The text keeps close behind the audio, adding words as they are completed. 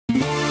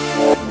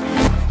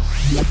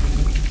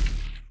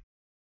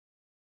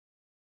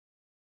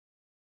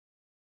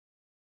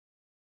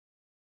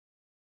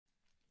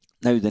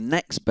Now the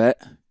next bit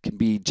can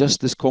be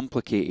just as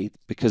complicated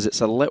because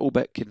it's a little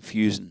bit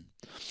confusing.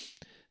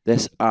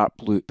 This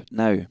ARP loop.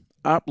 Now,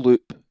 ARP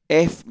loop,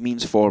 F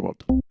means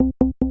forward.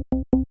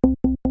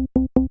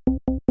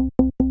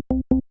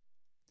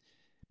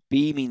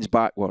 B means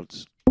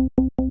backwards.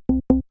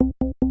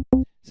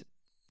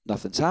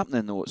 Nothing's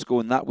happening though, it's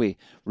going that way.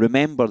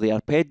 Remember, the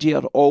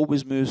arpeggiator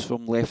always moves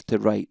from left to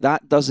right.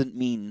 That doesn't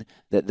mean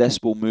that this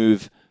will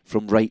move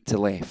from right to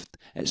left.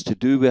 It's to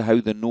do with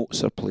how the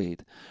notes are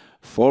played.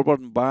 Forward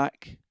and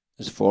back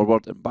is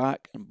forward and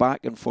back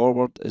and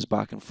forward is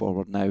back and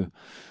forward. Now,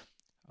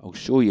 I'll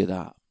show you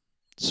that.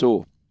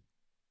 So,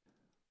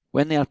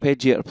 when the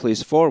arpeggiator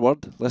plays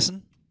forward,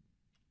 listen.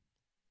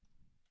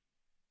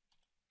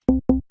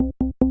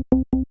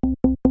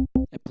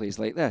 It plays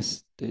like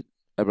this.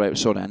 Right,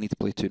 sorry, I need to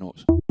play two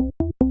notes.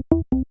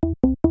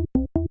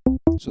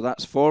 So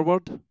that's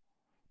forward,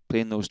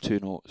 playing those two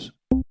notes.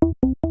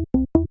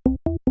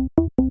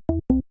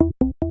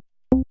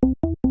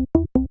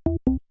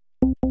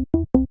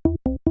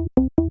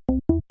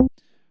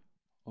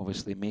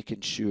 Obviously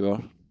making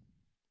sure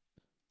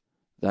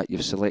that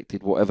you've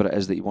selected whatever it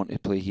is that you want to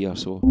play here.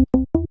 So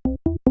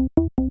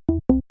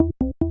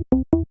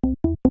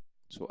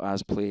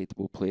as played,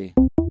 we'll play.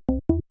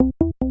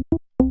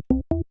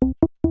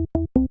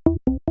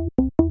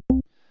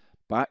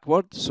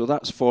 Backward, so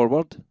that's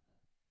forward.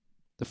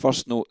 The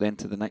first note then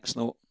to the next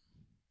note.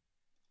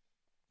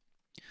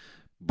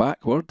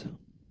 Backward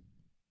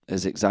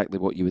is exactly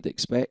what you would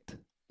expect.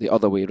 The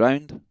other way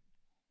round.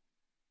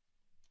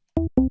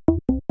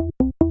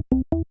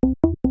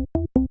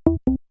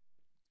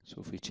 So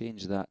if we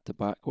change that to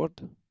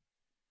backward.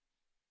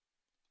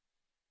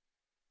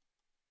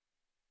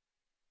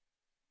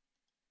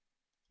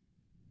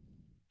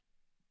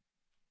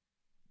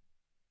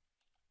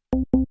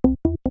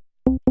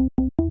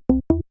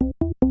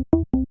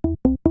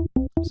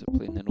 So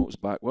playing the notes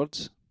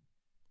backwards.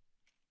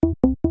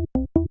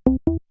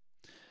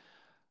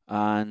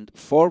 And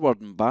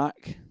forward and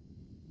back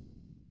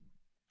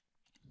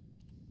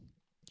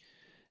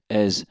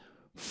is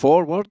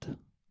forward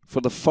for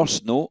the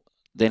first note,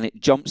 then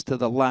it jumps to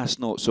the last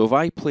note. So if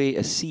I play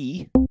a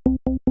C,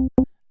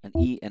 an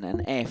E and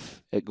an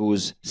F, it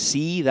goes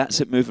C, that's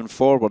it moving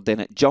forward,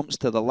 then it jumps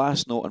to the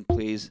last note and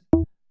plays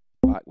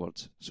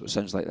backwards. So it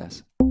sounds like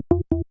this.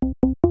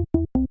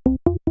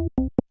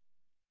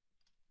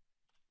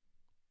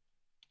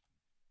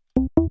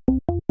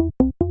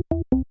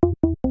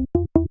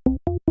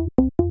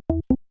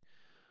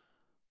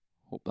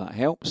 Hope that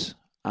helps.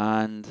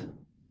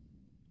 And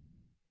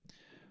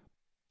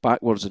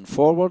backwards and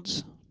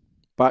forwards.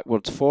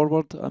 Backwards,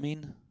 forward, I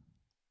mean,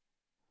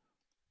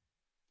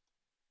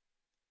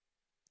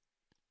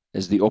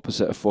 is the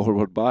opposite of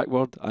forward,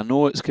 backward. I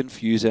know it's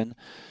confusing.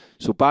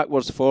 So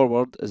backwards,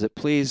 forward, as it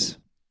plays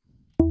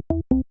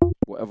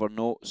whatever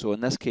note. So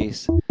in this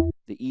case,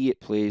 the E it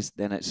plays,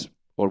 then it's,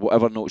 or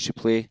whatever notes you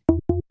play.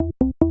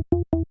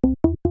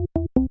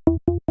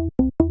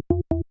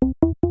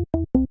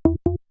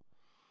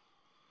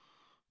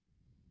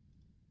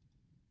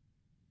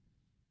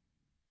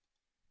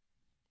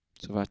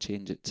 So if I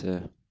change it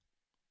to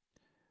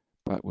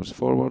backwards,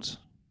 forwards.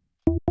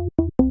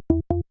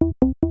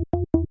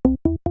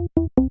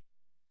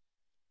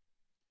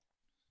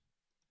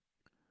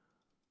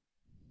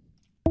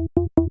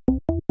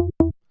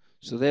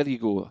 So there you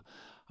go.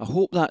 I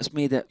hope that's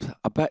made it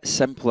a bit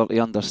simpler to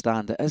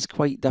understand. It is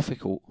quite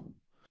difficult.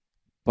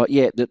 But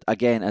yeah,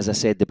 again, as I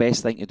said, the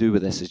best thing to do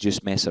with this is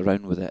just mess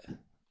around with it.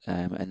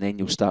 And then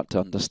you'll start to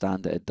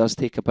understand it. It does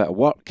take a bit of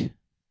work,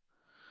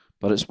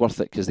 but it's worth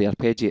it because the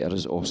arpeggiator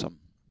is awesome.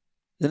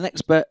 The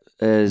next bit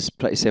is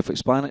pretty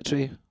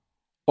self-explanatory.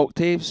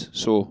 Octaves.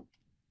 So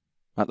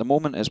at the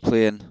moment it's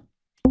playing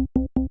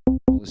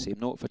all the same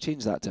note. If I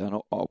change that to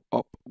an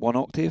up one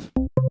octave,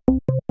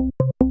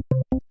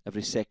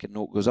 every second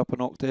note goes up an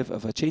octave.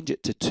 If I change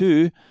it to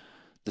 2,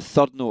 the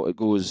third note it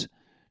goes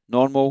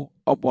normal,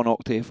 up 1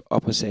 octave,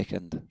 up a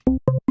second.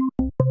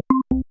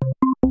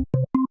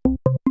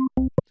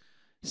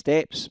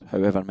 Steps,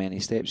 however many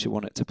steps you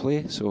want it to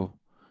play, so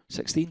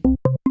 16.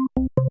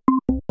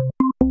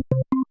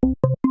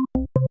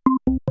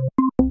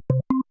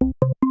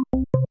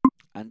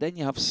 And then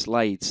you have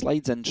slides.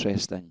 Slides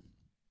interesting.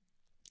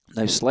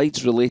 Now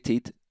slides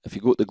related, if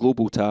you go to the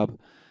global tab,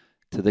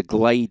 to the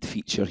glide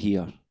feature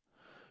here.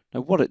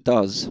 Now what it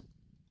does,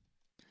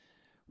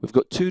 we've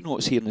got 2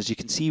 notes here, and as you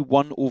can see,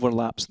 one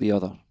overlaps the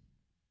other.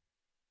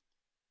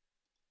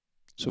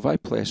 So if I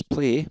press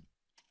play,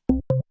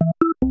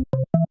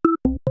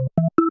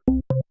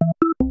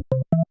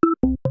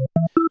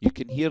 you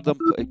can hear them.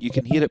 You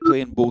can hear it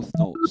playing both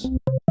notes.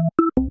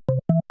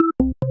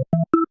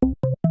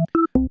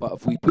 But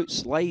if we put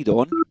slide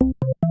on,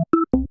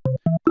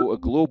 go to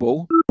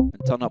global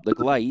and turn up the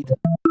glide,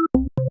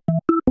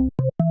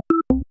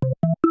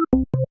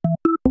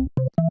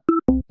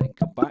 then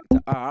come back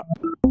to ARP,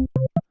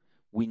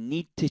 we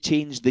need to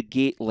change the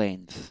gate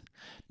length.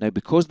 Now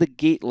because the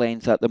gate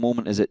length at the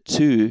moment is at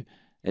 2,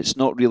 it's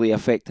not really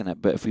affecting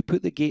it, but if we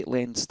put the gate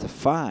lengths to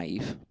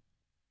 5,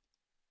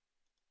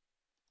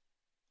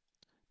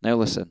 Now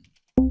listen.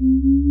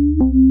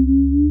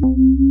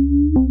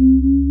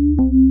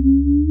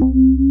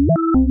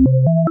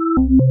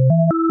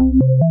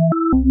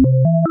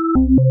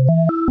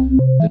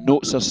 The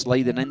notes are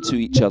sliding into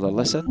each other,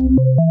 listen.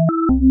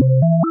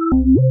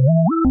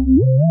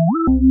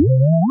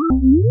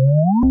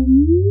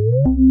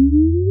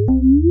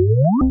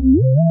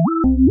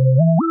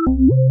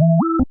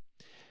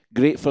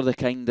 Great for the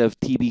kind of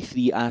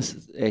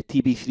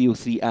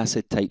TB303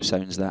 acid type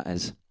sounds, that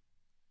is.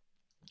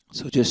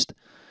 So just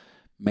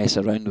mess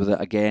around with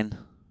it again,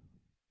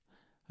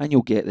 and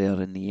you'll get there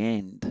in the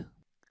end.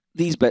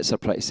 These bits are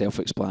pretty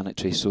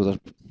self-explanatory, so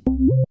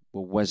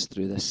we'll whiz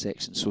through this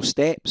section. So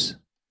steps,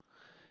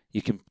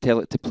 you can tell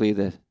it to play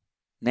the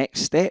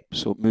next step,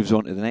 so it moves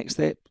on to the next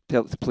step.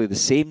 Tell it to play the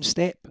same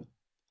step.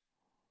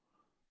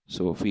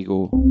 So if we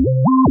go,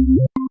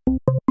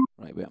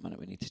 right, wait a minute,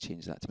 we need to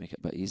change that to make it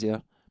a bit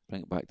easier.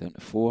 Bring it back down to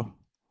 4.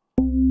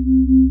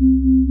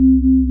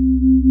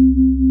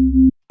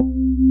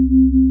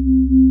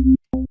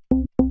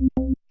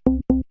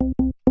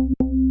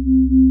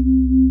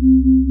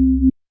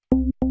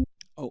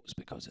 Oh, it's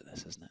because of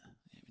this, isn't it?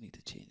 Yeah, we need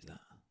to change that.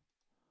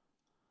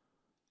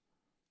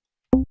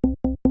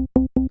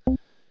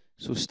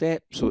 So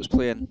step, so it's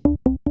playing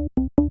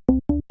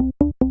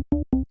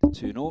the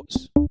 2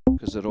 notes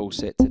because they're all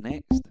set to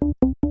next.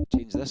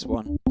 Change this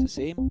one to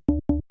same.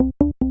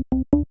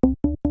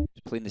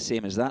 It's playing the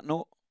same as that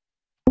note.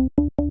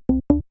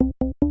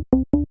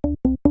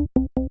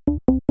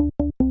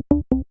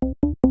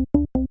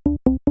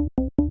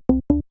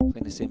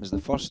 Playing the same as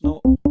the first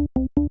note.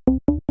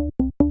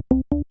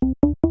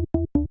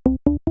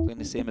 Playing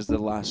the same as the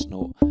last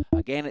note.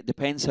 Again, it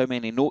depends how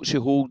many notes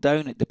you hold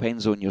down. It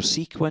depends on your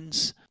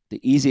sequence.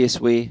 The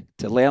easiest way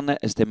to learn it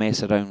is to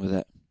mess around with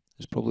it.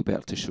 It's probably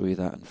better to show you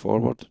that in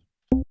forward.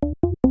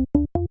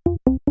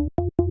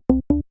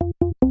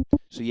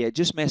 So yeah,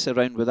 just mess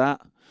around with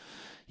that.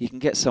 You can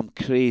get some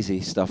crazy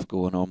stuff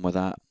going on with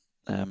that.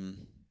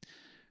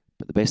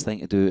 But the best thing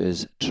to do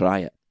is try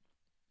it.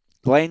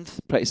 Length,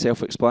 pretty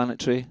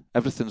self-explanatory.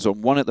 Everything's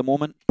on 1 at the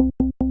moment.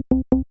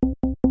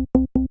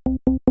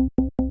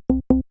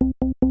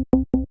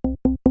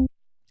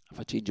 If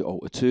I change it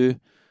all to 2,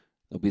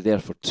 they'll be there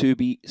for 2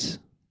 beats.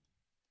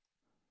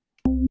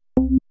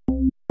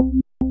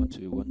 1,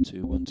 2, 1,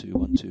 2, 1, 2,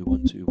 1, 2,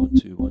 1, 2, 1,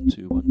 2, 1,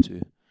 2, 1,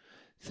 2.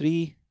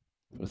 3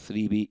 for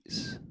 3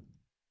 beats.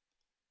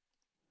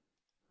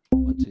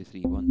 1, 2,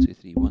 3, 1, 2,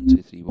 3, 1,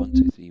 2, 3, 1,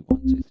 2, 3,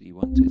 1, 2, 3,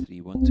 1, 2,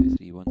 3, 1, 2,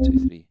 3, 1, 2,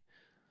 3.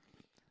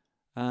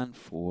 And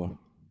 4.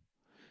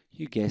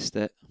 You guessed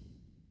it.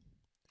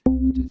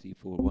 1, 2, 3,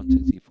 4, 1, 2,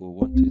 3, 4,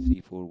 1, 2,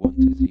 3, 4, 1,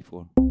 2, 3,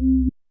 4.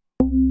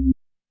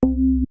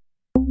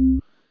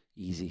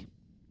 Easy.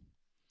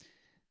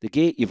 The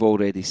gate you've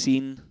already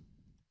seen.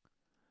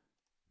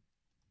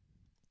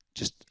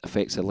 Just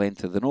affects the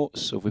length of the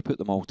notes. So if we put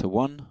them all to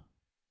 1,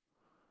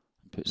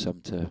 put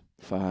some to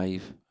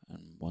 5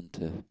 and 1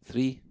 to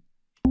 3.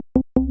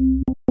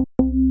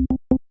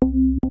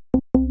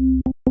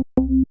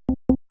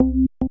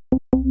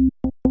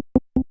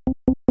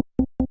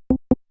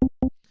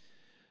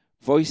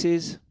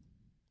 Voices.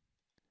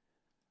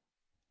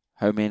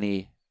 How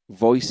many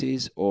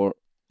voices or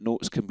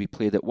notes can be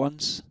played at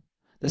once?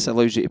 This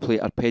allows you to play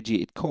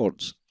arpeggiated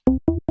chords.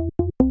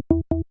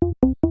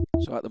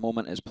 So at the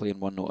moment it's playing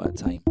 1 note at a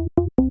time.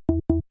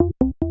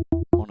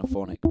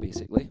 Monophonic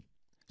basically.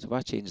 So if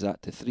I change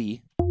that to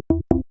 3,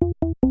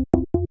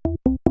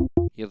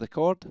 hear the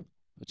chord?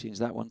 I'll change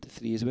that one to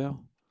 3 as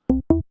well.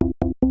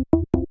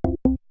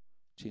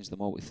 Change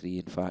them all to 3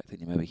 in fact,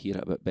 and you maybe hear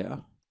it a bit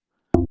better.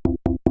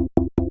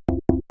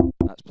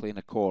 That's playing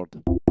a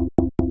chord.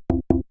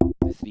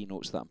 The 3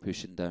 notes that I'm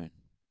pushing down.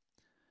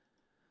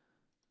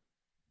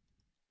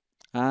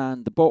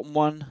 And the bottom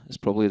one is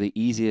probably the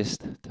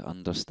easiest to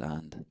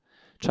understand.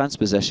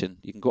 Transposition.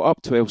 You can go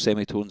up 12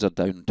 semitones or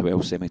down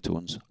 12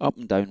 semitones. Up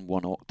and down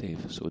 1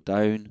 octave. So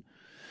down,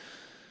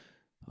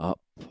 up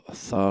a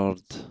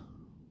third,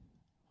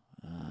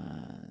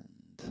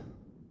 and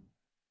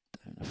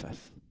down a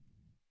fifth.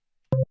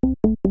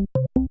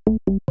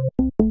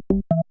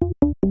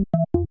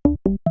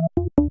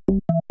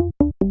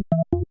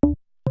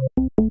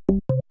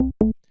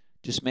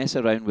 Just mess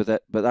around with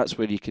it, but that's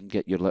where you can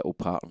get your little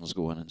patterns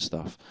going and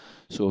stuff.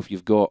 So if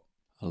you've got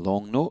a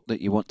long note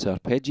that you want to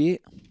arpeggiate,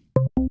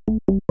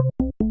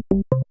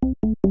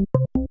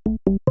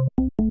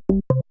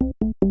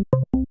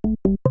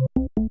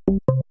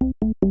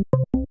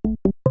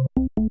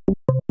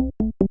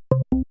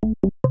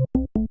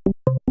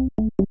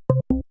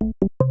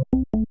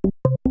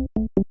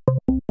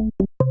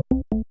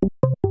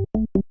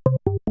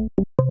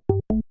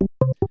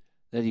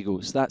 there you go,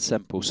 it's that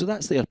simple. So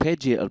that's the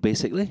arpeggiator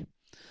basically.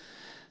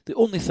 The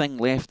only thing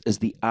left is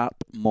the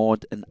ARP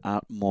mod and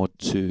ARP mod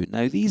 2.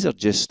 Now these are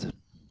just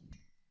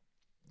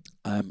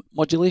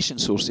modulation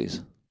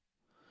sources.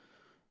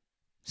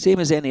 Same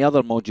as any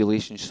other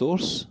modulation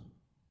source,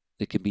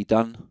 they can be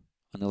done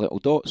on the little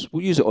dots.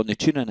 We'll use it on the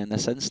tuning in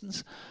this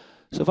instance.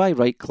 So if I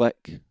right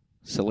click,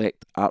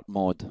 select ARP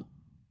mod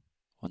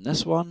on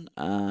this one,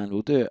 and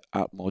we'll do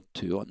ARP mod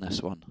 2 on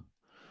this one.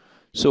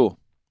 So,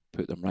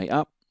 put them right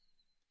up.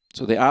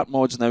 So the ARP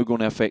mod's now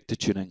going to affect the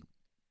tuning.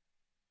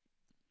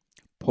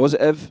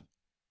 Positive,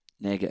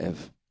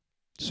 negative.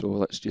 So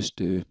let's just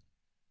do,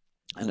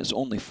 and it's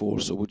only 4,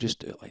 so we'll just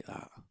do it like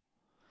that.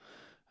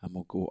 And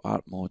we'll go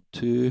ARP mod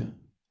 2.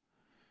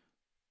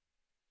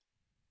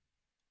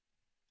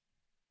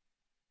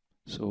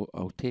 So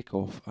I'll take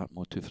off ARP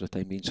mod 2 for the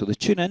time being. So the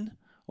tuning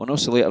on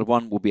oscillator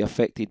 1 will be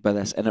affected by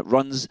this, and it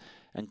runs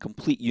in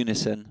complete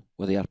unison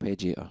with the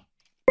arpeggiator.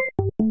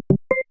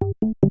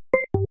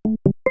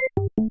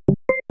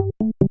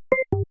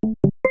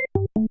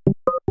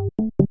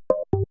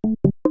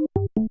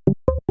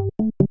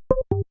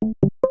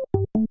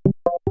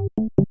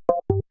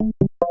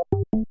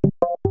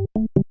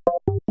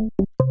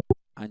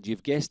 And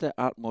you've guessed it,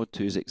 ARP mod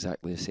 2 is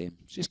exactly the same.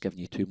 It's just giving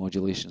you 2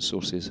 modulation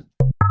sources.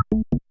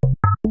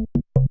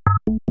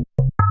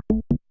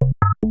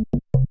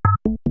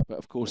 But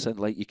of course, then,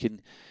 like, you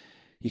can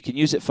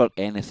use it for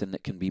anything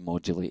that can be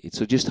modulated.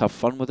 So just have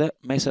fun with it,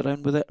 mess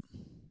around with it,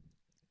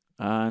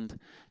 and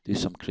do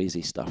some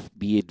crazy stuff.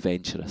 Be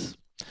adventurous.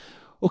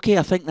 Okay,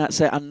 I think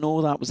that's it. I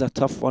know that was a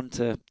tough one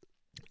to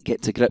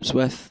get to grips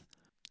with,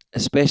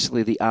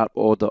 especially the ARP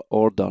order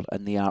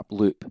and the ARP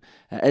loop.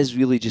 It is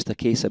really just a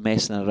case of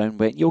messing around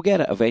with it. You'll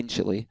get it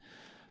eventually,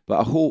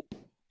 but I hope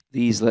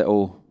these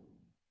little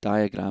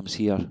diagrams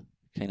here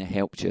kind of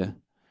helped you,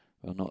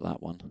 well, not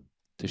that one,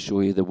 to show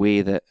you the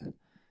way that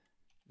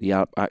the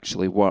ARP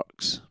actually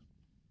works.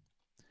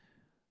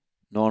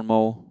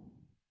 Normal,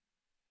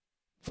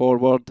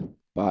 forward,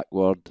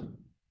 backward,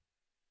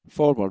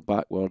 forward,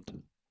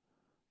 backward,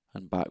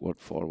 and backward,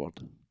 forward.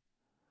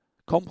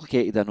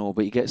 Complicated, I know,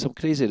 but you get some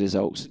crazy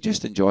results.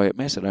 Just enjoy it,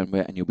 mess around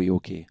with it, and you'll be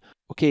okay.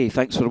 Okay,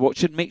 thanks for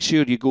watching. Make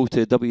sure you go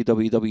to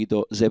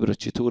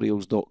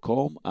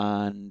www.zebratutorials.com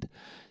and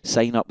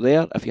sign up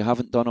there if you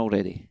haven't done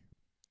already.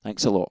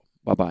 Thanks a lot.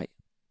 Bye-bye.